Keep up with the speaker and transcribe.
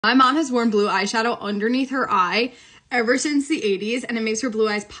My mom has worn blue eyeshadow underneath her eye ever since the 80s, and it makes her blue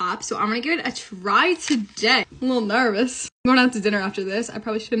eyes pop, so I'm gonna give it a try today. I'm a little nervous. I'm going out to dinner after this. I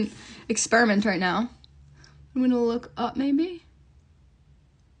probably shouldn't experiment right now. I'm gonna look up maybe.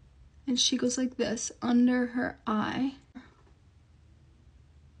 And she goes like this under her eye.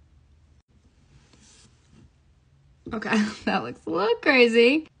 Okay, that looks a little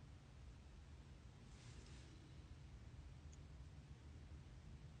crazy.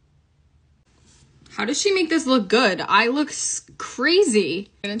 How does she make this look good? Eye looks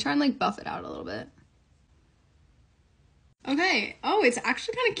crazy. I'm gonna try and like buff it out a little bit. Okay, oh, it's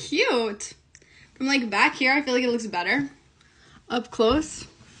actually kind of cute. From like back here, I feel like it looks better. Up close,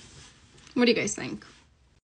 what do you guys think?